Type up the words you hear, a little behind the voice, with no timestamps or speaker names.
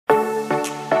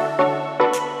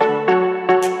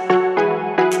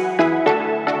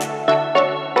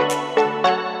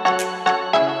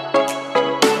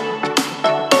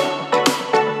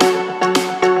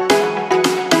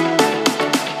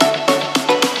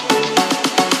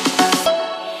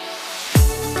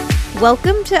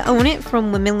Welcome to Own It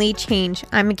from Women Lead Change.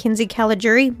 I'm Mackenzie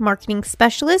Caligiuri, marketing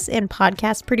specialist and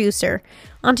podcast producer.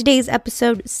 On today's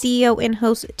episode, CEO and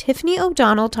host Tiffany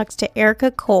O'Donnell talks to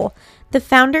Erica Cole, the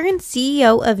founder and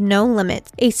CEO of No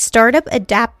Limits, a startup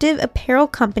adaptive apparel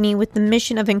company with the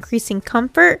mission of increasing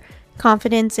comfort,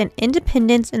 confidence, and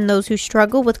independence in those who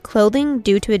struggle with clothing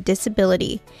due to a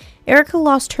disability. Erica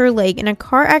lost her leg in a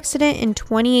car accident in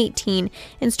 2018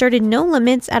 and started No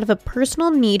Limits out of a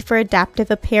personal need for adaptive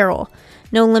apparel.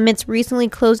 No Limits recently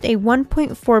closed a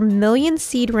 $1.4 million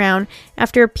seed round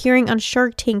after appearing on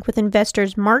Shark Tank with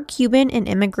investors Mark Cuban and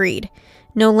Emma Grede.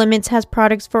 No Limits has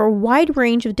products for a wide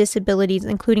range of disabilities,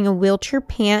 including a wheelchair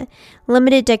pant,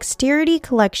 limited dexterity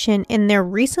collection, and their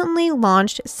recently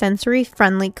launched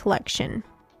sensory-friendly collection.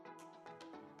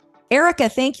 Erica,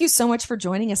 thank you so much for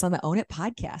joining us on the Own It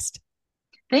podcast.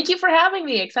 Thank you for having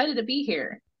me. Excited to be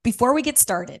here. Before we get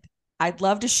started, I'd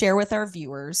love to share with our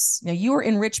viewers. Now, you are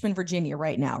in Richmond, Virginia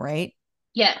right now, right?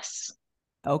 Yes.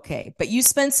 Okay. But you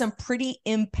spent some pretty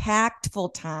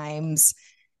impactful times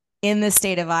in the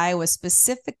state of Iowa,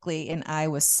 specifically in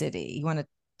Iowa City. You want to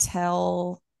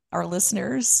tell our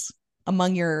listeners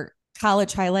among your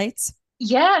college highlights?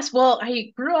 Yes. Well,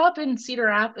 I grew up in Cedar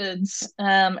Rapids,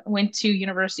 went to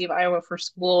University of Iowa for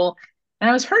school, and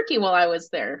I was Herky while I was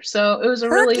there. So it was a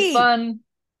really fun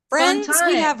Friends, time.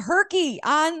 We have Herky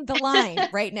on the line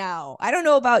right now. I don't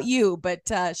know about you,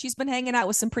 but she's been hanging out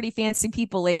with some pretty fancy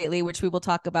people lately, which we will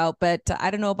talk about. But I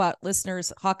don't know about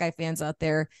listeners, Hawkeye fans out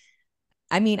there.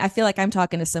 I mean, I feel like I'm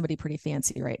talking to somebody pretty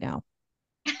fancy right now.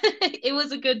 It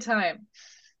was a good time.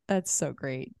 That's so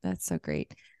great. That's so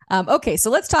great. Okay, so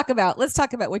let's talk about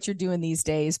what you're doing these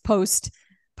days post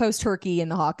Herky and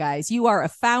the Hawkeyes. You are a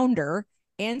founder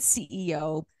and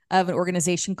CEO of an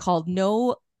organization called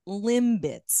No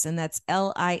Limbits, and that's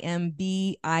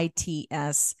Limbits,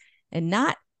 and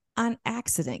not on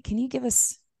accident. Can you give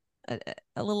us a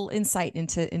little insight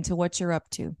into what you're up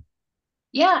to?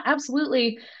 Yeah,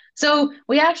 absolutely. So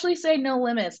we actually say no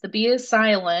limits. The B is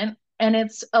silent, and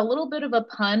it's a little bit of a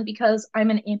pun because I'm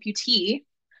an amputee.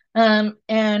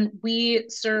 And we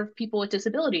serve people with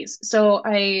disabilities. So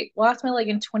I lost my leg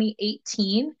in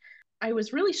 2018. I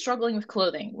was really struggling with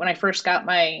clothing when I first got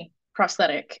my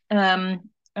prosthetic. I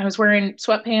was wearing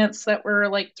sweatpants that were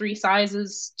like 3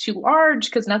 sizes too large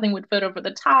because nothing would fit over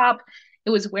the top.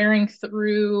 It was wearing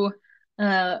through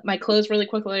my clothes really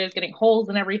quickly. I was getting holes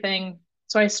and everything.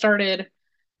 So I started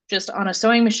just on a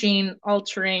sewing machine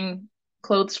altering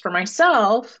clothes for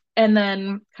myself. And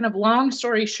then, kind of long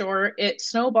story short, it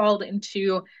snowballed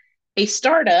into a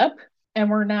startup. And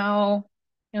we're now,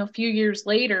 a few years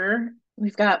later,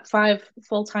 we've got 5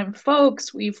 full-time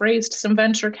folks. We've raised some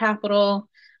venture capital.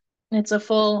 It's a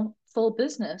full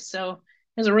business. So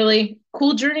it's a really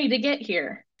cool journey to get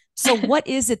here. So what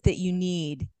is it that you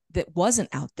need that wasn't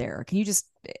out there? Can you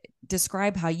just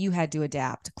describe how you had to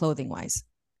adapt clothing wise?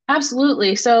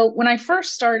 Absolutely. So when I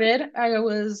first started, I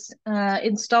was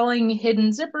installing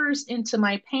hidden zippers into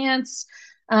my pants.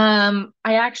 I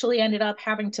actually ended up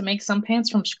having to make some pants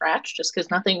from scratch just because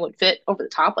nothing would fit over the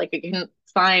top. Like I couldn't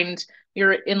find,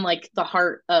 you're in like the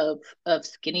heart of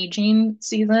skinny jean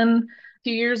season a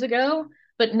few years ago.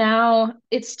 But now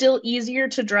it's still easier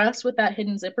to dress with that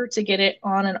hidden zipper to get it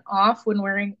on and off when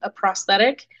wearing a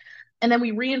prosthetic. And then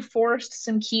we reinforced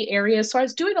some key areas. So I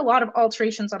was doing a lot of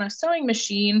alterations on a sewing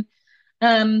machine,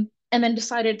 and then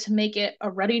decided to make it a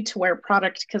ready-to-wear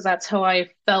product because that's how I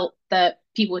felt that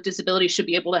people with disabilities should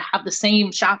be able to have the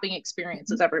same shopping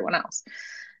experience as everyone else.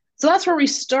 So that's where we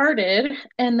started.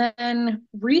 And then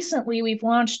recently we've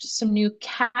launched some new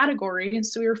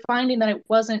categories. So we were finding that it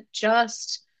wasn't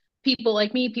just people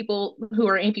like me, people who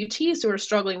are amputees who are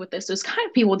struggling with this. It was kind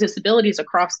of people with disabilities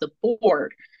across the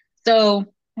board. So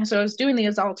I was doing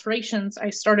these alterations. I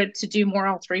started to do more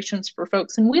alterations for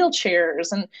folks in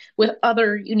wheelchairs and with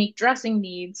other unique dressing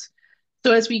needs.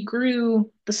 So as we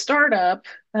grew the startup,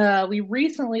 we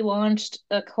recently launched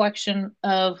a collection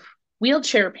of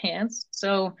wheelchair pants.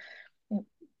 So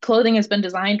clothing has been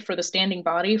designed for the standing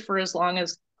body for as long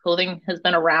as clothing has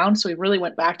been around. So we really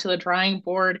went back to the drawing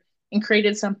board and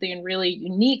created something really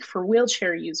unique for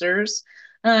wheelchair users.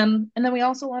 And then we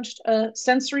also launched a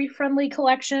sensory-friendly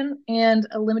collection and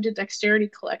a limited dexterity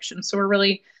collection. So we're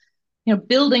really,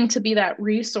 building to be that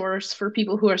resource for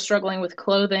people who are struggling with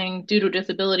clothing due to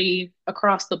disability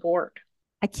across the board.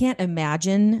 I can't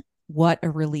imagine what a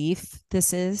relief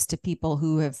this is to people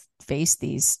who have faced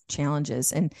these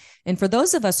challenges. And for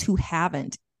those of us who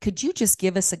haven't, could you just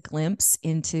give us a glimpse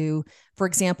into, for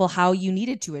example, how you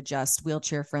needed to adjust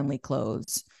wheelchair-friendly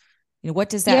clothes? What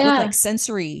does that look like?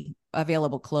 Sensory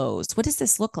available clothes. What does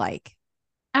this look like?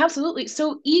 Absolutely.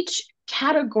 So each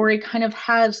category kind of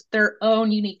has their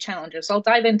own unique challenges. So I'll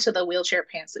dive into the wheelchair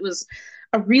pants. It was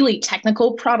a really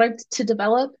technical product to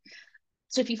develop.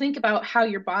 So if you think about how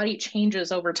your body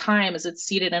changes over time as it's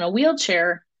seated in a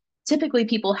wheelchair, typically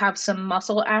people have some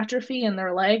muscle atrophy in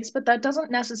their legs, but that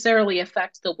doesn't necessarily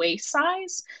affect the waist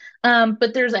size.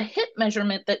 But there's a hip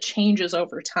measurement that changes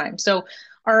over time. So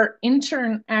our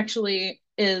intern actually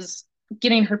is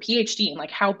getting her PhD in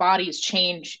like how bodies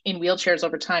change in wheelchairs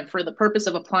over time for the purpose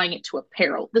of applying it to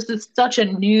apparel. This is such a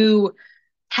new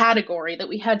category that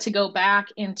we had to go back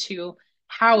into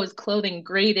how is clothing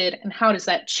graded and how does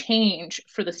that change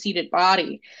for the seated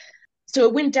body. So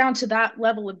it went down to that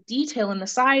level of detail in the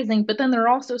sizing, but then there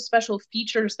are also special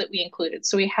features that we included.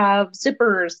 So we have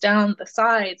zippers down the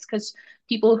sides because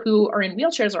people who are in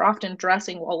wheelchairs are often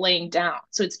dressing while laying down.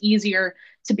 So it's easier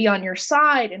to be on your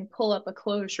side and pull up a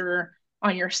closure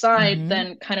on your side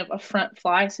than kind of a front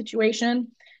fly situation. And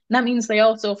that means they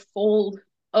also fold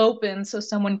open so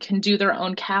someone can do their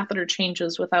own catheter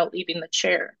changes without leaving the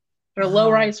chair. They're low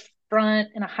rise front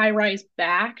and a high rise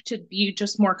back to be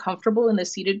just more comfortable in the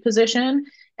seated position.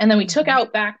 And then we took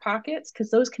out back pockets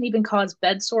because those can even cause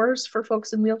bed sores for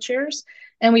folks in wheelchairs.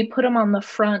 And we put them on the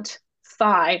front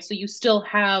thigh. So you still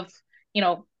have,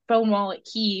 phone, wallet,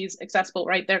 keys accessible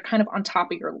right there, kind of on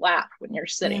top of your lap when you're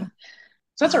sitting. Yeah.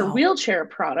 So that's our wheelchair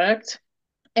product.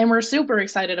 And we're super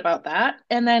excited about that.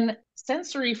 And then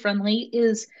sensory friendly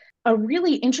is a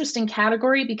really interesting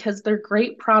category because they're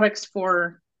great products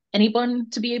for anyone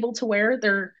to be able to wear.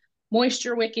 They're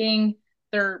moisture wicking.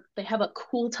 They have a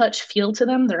cool touch feel to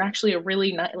them. They're actually a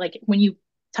really nice, like when you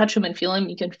touch them and feel them,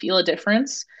 you can feel a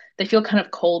difference. They feel kind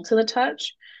of cold to the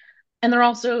touch. And they're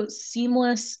also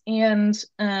seamless and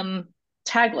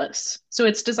tagless. So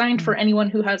it's designed for anyone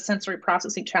who has sensory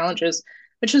processing challenges,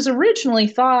 which was originally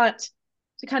thought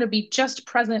to kind of be just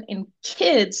present in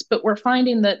kids, but we're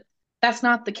finding that that's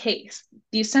not the case.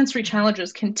 These sensory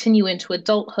challenges continue into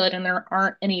adulthood, and there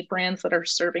aren't any brands that are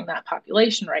serving that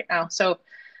population right now. So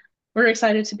we're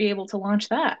excited to be able to launch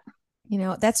that.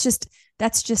 That's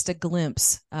just a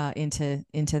glimpse into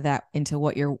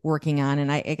what you're working on. And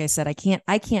like I said, I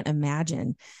can't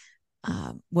imagine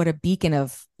what a beacon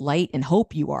of light and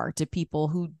hope you are to people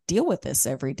who deal with this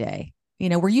every day.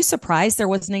 Were you surprised there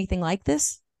wasn't anything like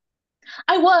this?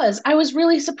 I was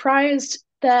really surprised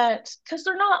that, because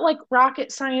they're not like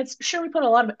rocket science. Sure, we put a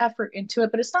lot of effort into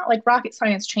it, but it's not like rocket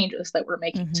science changes that we're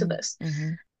making to this.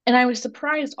 And I was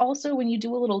surprised also when you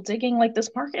do a little digging, like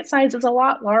this market size is a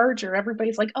lot larger.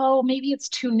 Everybody's like, oh, maybe it's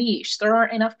too niche. There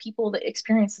aren't enough people that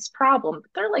experience this problem.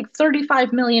 But there are like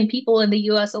 35 million people in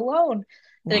the US alone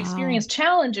that experience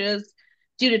challenges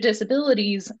due to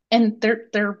disabilities. And there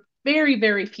are very,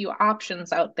 very few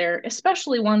options out there,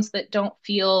 especially ones that don't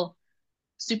feel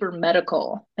super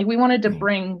medical. Like we wanted to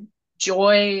bring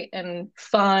joy and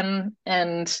fun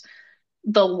and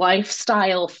the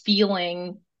lifestyle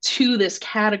feeling to this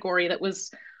category that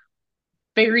was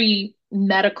very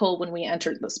medical when we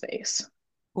entered the space.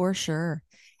 For sure.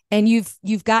 And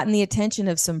you've gotten the attention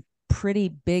of some pretty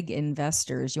big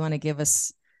investors. You want to give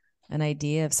us an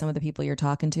idea of some of the people you're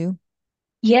talking to?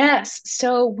 Yes.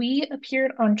 So we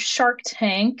appeared on Shark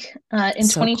Tank in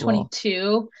 2022.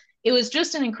 Cool. It was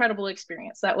just an incredible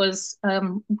experience. That was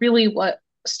really what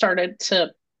started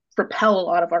to propel a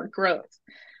lot of our growth.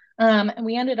 And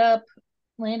we ended up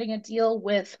landing a deal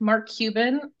with Mark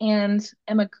Cuban and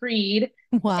Emma Grede.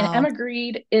 Wow. And Emma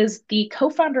Grede is the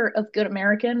co-founder of Good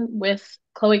American with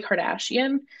Khloe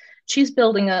Kardashian. She's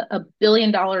building a $1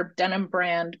 billion denim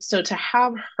brand. So to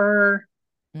have her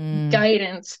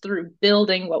guidance through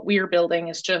building what we're building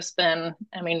has just been,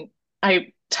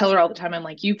 I tell her all the time, I'm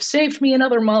like, you've saved me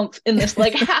another month in this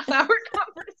like half-hour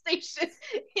conversation,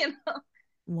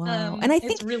 Wow. And I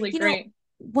think it's really great.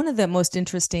 One of the most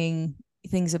interesting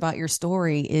things about your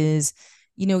story is,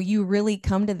 you really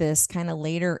come to this kind of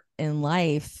later in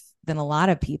life than a lot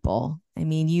of people.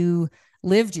 You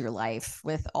lived your life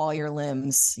with all your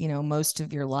limbs, most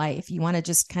of your life. You want to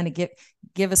just kind of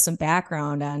give us some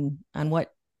background on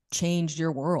what changed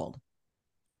your world.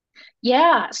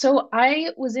 Yeah. So I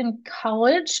was in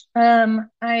college.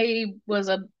 I was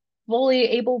a fully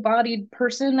able-bodied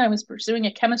person. I was pursuing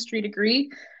a chemistry degree.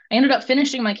 I ended up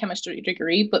finishing my chemistry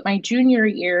degree, but my junior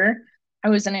year, I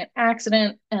was in an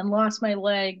accident and lost my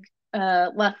leg,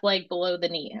 left leg below the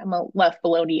knee. I'm a left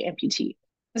below knee amputee.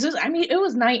 It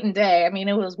was night and day.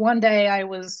 It was one day I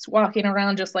was walking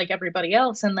around just like everybody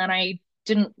else, and then I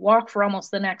didn't walk for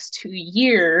almost the next 2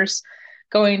 years,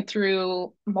 going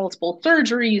through multiple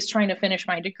surgeries, trying to finish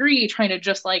my degree, trying to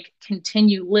just like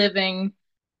continue living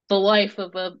the life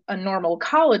of a normal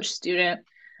college student.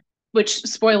 which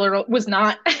spoiler was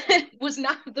not was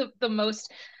not the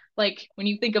most, like, when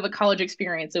you think of a college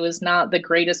experience, it was not the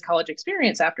greatest college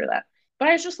experience after that. But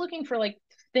I was just looking for like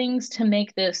things to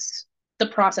make this the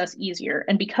process easier.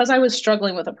 And because I was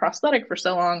struggling with a prosthetic for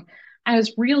so long, I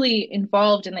was really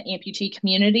involved in the amputee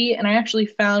community, and I actually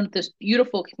found this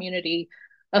beautiful community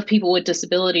of people with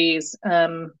disabilities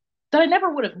that I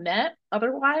never would have met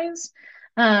otherwise.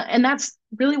 And that's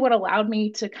really what allowed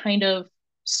me to kind of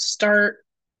start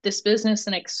this business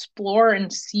and explore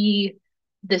and see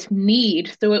this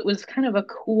need. So it was kind of a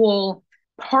cool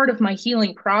part of my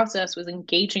healing process, was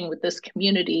engaging with this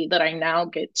community that I now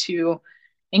get to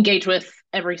engage with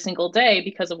every single day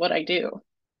because of what I do.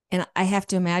 And I have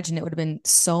to imagine it would have been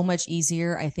so much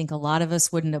easier. I think a lot of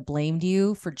us wouldn't have blamed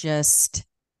you for just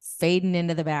fading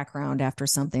into the background after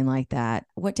something like that.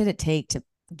 What did it take to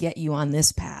get you on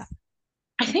this path?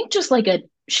 I think just like a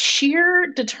sheer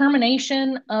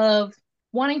determination of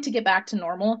wanting to get back to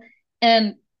normal.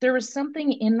 And there was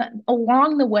something in that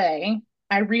along the way,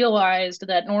 I realized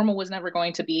that normal was never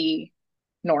going to be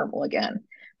normal again.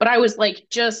 But I was like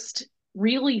just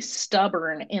really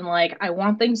stubborn in like, I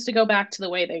want things to go back to the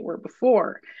way they were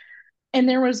before. And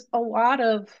there was a lot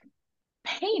of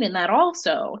pain in that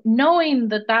also, knowing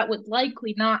that that would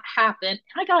likely not happen.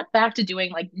 I got back to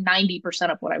doing like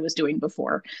 90% of what I was doing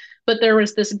before, but there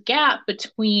was this gap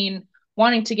between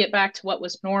wanting to get back to what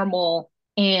was normal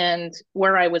and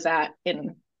where I was at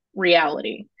in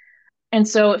reality. And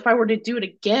so if I were to do it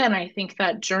again, I think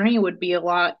that journey would be a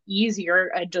lot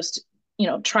easier. I just,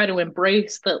 try to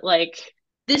embrace that, like,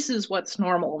 this is what's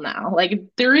normal now. Like,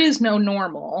 there is no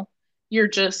normal. You're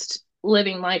just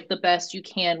living life the best you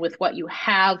can with what you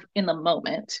have in the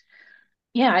moment.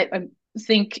 Yeah, I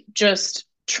think just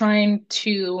trying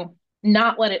to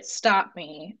not let it stop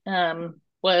me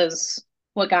was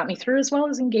what got me through, as well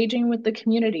as engaging with the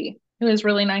community. It was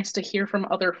really nice to hear from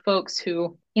other folks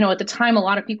who, at the time, a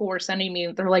lot of people were sending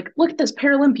me, they're like, look at this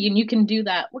Paralympian, you can do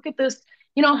that. Look at this.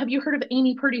 Have you heard of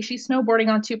Amy Purdy? She's snowboarding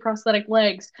on two prosthetic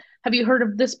legs. Have you heard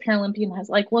of this Paralympian? Has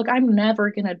like, look, I'm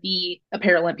never going to be a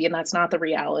Paralympian. That's not the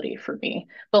reality for me.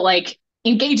 But like,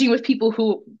 engaging with people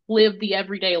who live the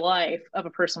everyday life of a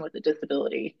person with a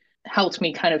disability helped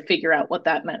me kind of figure out what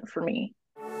that meant for me.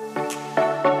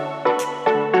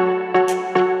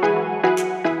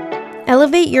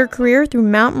 Elevate your career through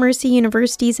Mount Mercy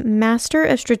University's Master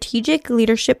of Strategic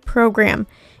Leadership program.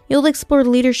 You'll explore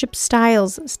leadership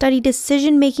styles, study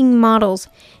decision-making models,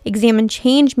 examine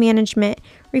change management,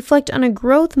 reflect on a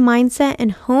growth mindset,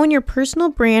 and hone your personal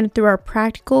brand through our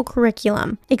practical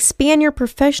curriculum. Expand your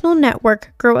professional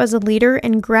network, grow as a leader,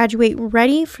 and graduate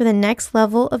ready for the next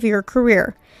level of your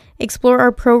career. Explore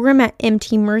our program at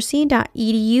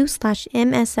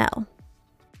mtmercy.edu/MSL.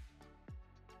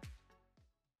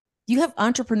 Do you have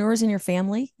entrepreneurs in your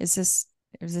family?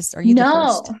 Are you the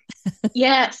first?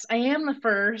 Yes, I am the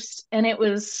first. And it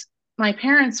was, my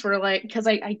parents were like, because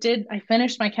I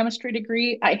finished my chemistry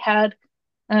degree. I had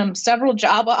several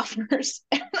job offers.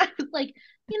 And I was like,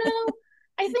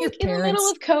 I think in the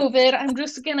middle of COVID, I'm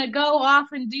just going to go off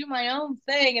and do my own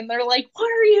thing. And they're like,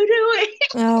 what are you doing?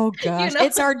 Oh, gosh.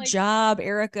 It's our job,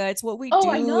 Erica. It's what we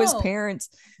do as parents.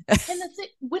 And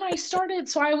when I started,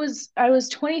 so I was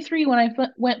 23 when I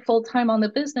went full time on the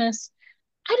business.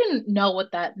 I didn't know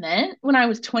what that meant when I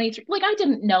was 23. Like, I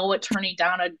didn't know what turning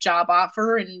down a job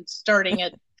offer and starting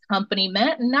a company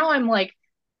meant. And now I'm like,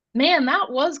 man,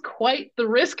 that was quite the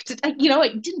risk to,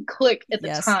 it didn't click at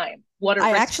the time what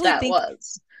a risk that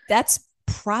was. That's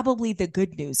probably the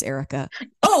good news, Erica.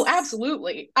 Oh,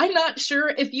 absolutely. I'm not sure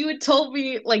if you had told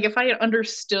me, like, if I had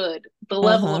understood the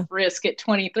level of risk at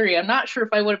 23, I'm not sure if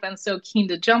I would have been so keen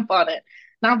to jump on it.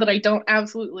 Not that I don't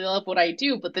absolutely love what I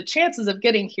do, but the chances of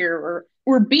getting here,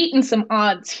 we're beating some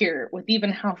odds here with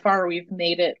even how far we've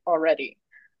made it already.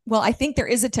 Well, I think there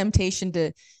is a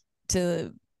temptation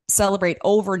to celebrate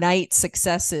overnight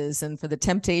successes, and for the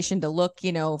temptation to look,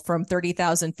 from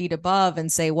 30,000 feet above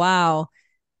and say, wow,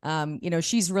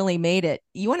 she's really made it.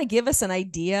 You want to give us an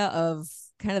idea of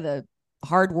kind of the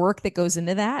hard work that goes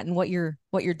into that and what your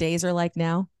days are like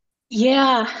now?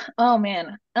 Yeah. Oh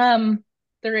man.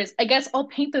 There is, I guess I'll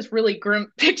paint this really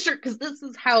grim picture because this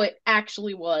is how it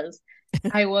actually was.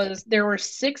 There were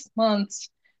 6 months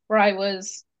where I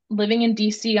was living in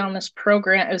DC on this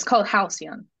program. It was called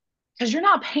Halcyon, because you're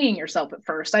not paying yourself at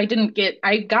first. I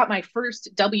got my first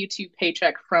W-2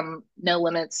 paycheck from No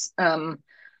Limits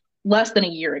less than a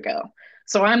year ago.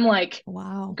 So I'm like,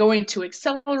 wow, going to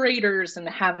accelerators and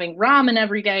having ramen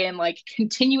every day and like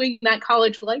continuing that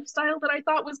college lifestyle that I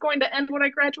thought was going to end when I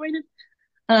graduated.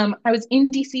 I was in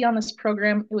DC on this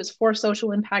program. It was for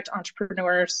social impact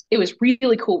entrepreneurs. It was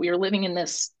really cool. We were living in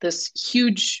this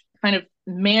huge kind of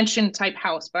mansion type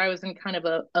house, but I was in kind of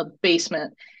a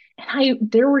basement. And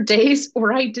there were days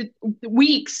where I did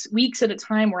weeks at a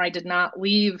time where I did not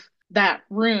leave that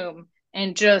room.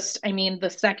 And just, I mean, the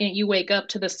second you wake up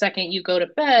to the second you go to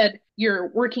bed, you're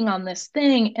working on this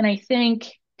thing. And I think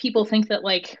people think that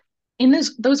like in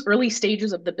those early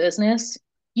stages of the business,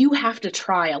 you have to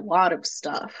try a lot of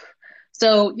stuff.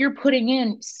 So you're putting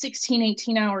in 16,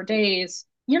 18-hour days.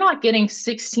 You're not getting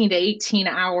 16 to 18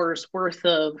 hours worth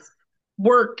of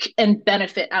work and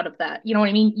benefit out of that. You know what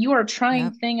I mean? You are trying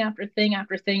Yep. thing after thing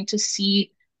after thing to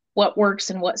see what works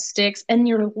and what sticks. And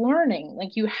you're learning.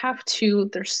 Like you have to,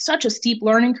 there's such a steep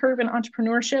learning curve in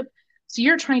entrepreneurship. So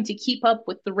you're trying to keep up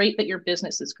with the rate that your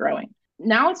business is growing.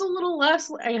 Now it's a little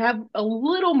less, I have a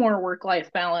little more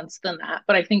work-life balance than that.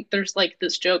 But I think there's like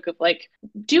this joke of like,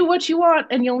 do what you want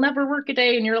and you'll never work a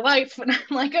day in your life. And I'm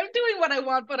like, I'm doing what I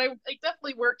want, but I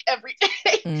definitely work every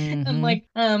day. And Mm-hmm. like,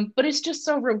 but it's just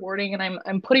so rewarding. And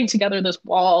I'm putting together this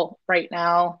wall right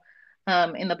now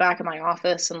in the back of my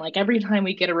office. And like every time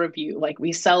we get a review, like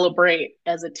we celebrate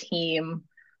as a team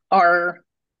our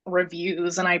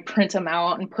reviews and I print them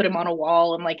out and put them on a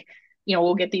wall. And like, you know,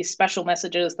 we'll get these special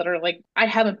messages that are like, I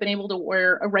haven't been able to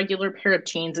wear a regular pair of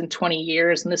jeans in 20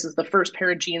 years. And this is the first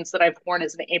pair of jeans that I've worn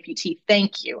as an amputee.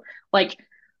 Thank you. Like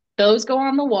those go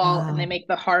on the wall and they Wow. make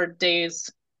the hard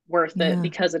days worth it Yeah.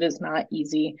 because it is not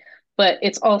easy. But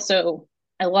it's also,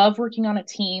 I love working on a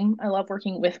team. I love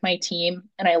working with my team.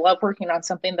 And I love working on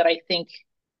something that I think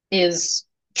is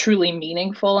truly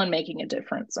meaningful and making a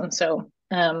difference. And so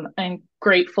I'm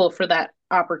grateful for that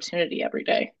opportunity every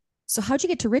day. So how'd you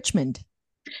get to Richmond?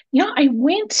 You know, I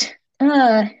went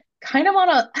kind of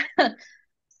on a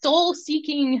soul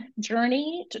seeking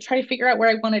journey to try to figure out where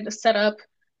I wanted to set up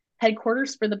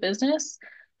headquarters for the business.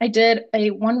 I did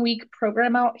a 1 week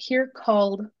program out here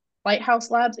called Lighthouse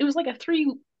Labs. It was like a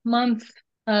 3 month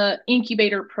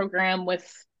incubator program with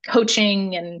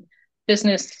coaching and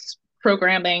business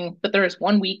programming, but there was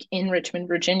 1 week in Richmond,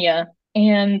 Virginia.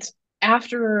 And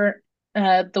after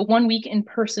the 1 week in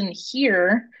person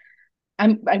here,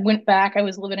 I went back. I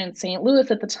was living in St. Louis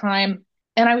at the time,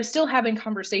 and I was still having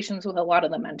conversations with a lot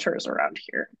of the mentors around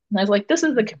here. And I was like, this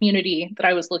is the community that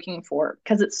I was looking for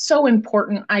because it's so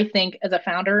important, I think, as a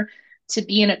founder to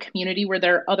be in a community where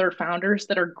there are other founders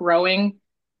that are growing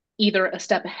either a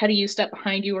step ahead of you, step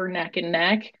behind you, or neck and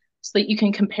neck so that you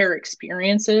can compare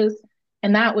experiences.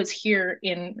 And that was here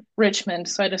in Richmond.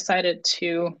 So I decided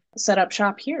to set up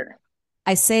shop here.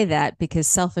 I say that because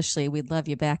selfishly, we'd love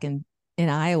you back in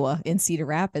Iowa, in Cedar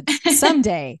Rapids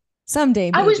someday.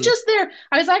 Someday, I was maybe. just there.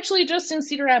 I was actually just in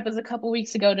Cedar Rapids a couple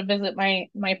weeks ago to visit my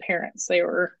parents.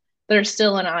 They're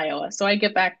still in Iowa, so I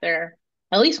get back there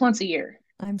at least once a year.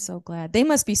 I'm so glad. They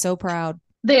must be so proud.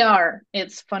 They are.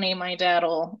 It's funny. My dad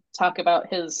will talk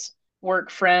about his work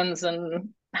friends and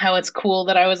how it's cool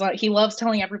that I was on. He loves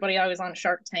telling everybody I was on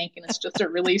Shark Tank, and it's just a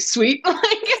really sweet, like,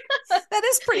 That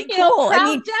is pretty cool. I proud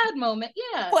mean, dad moment.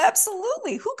 Yeah. well,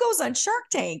 absolutely. Who goes on Shark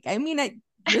Tank? I mean,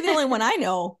 you're the only one I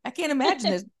know. I can't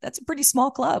imagine that's a pretty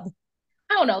small club.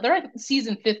 I don't know. They're at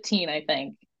season 15, I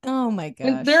think. Oh my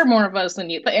And there are gosh. more of us than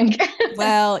you think.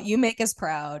 Well, you make us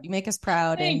proud. You make us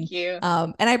proud, Thank you.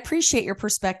 and I appreciate your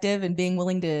perspective and being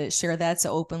willing to share that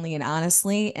so openly and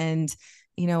honestly. And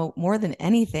more than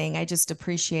anything, I just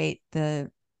appreciate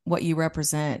the what you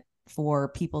represent for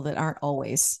people that aren't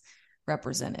always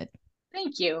represented.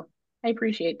 Thank you. I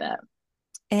appreciate that.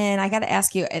 And I got to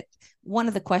ask you, one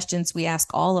of the questions we ask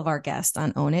all of our guests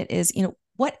on Own It is,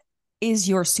 what is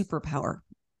your superpower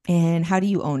and how do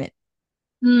you own it?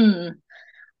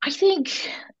 I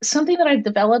think something that I've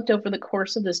developed over the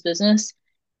course of this business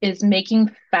is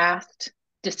making fast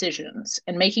decisions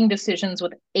and making decisions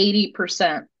with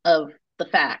 80% of the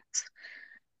facts.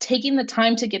 Taking the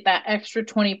time to get that extra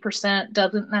 20%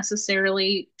 doesn't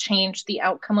necessarily change the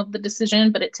outcome of the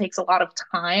decision, but it takes a lot of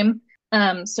time.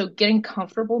 So getting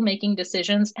comfortable making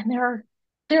decisions, and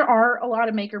there are a lot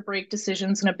of make or break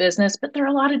decisions in a business, but there are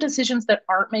a lot of decisions that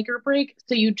aren't make or break.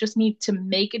 So you just need to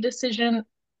make a decision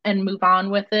and move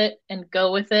on with it and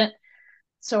go with it.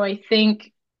 So I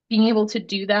think being able to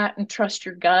do that and trust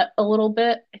your gut a little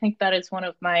bit, I think that is one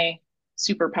of my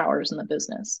superpowers in the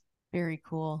business. Very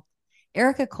cool.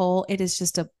 Erica Cole, it is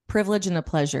just a privilege and a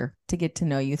pleasure to get to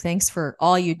know you. Thanks for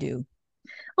all you do.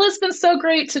 Well, it's been so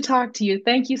great to talk to you.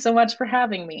 Thank you so much for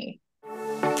having me.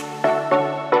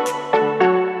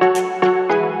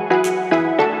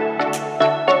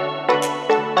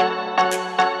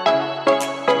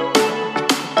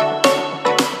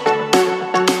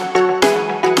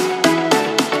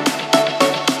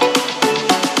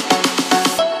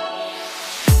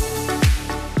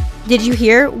 Did you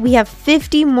hear? We have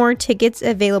 50 more tickets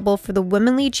available for the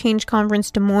Women Lead Change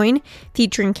Conference Des Moines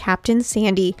featuring Captain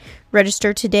Sandy.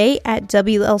 Register today at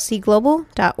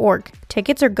WLCglobal.org.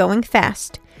 Tickets are going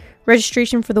fast.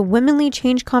 Registration for the Women Lead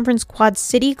Change Conference Quad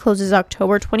City closes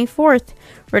October 24th.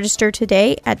 Register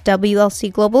today at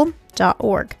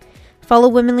WLCglobal.org. Follow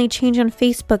Women Lead Change on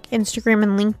Facebook, Instagram,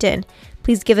 and LinkedIn.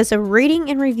 Please give us a rating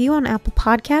and review on Apple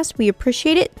Podcasts. We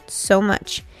appreciate it so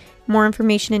much. More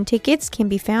information and tickets can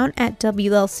be found at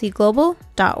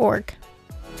WLCglobal.org.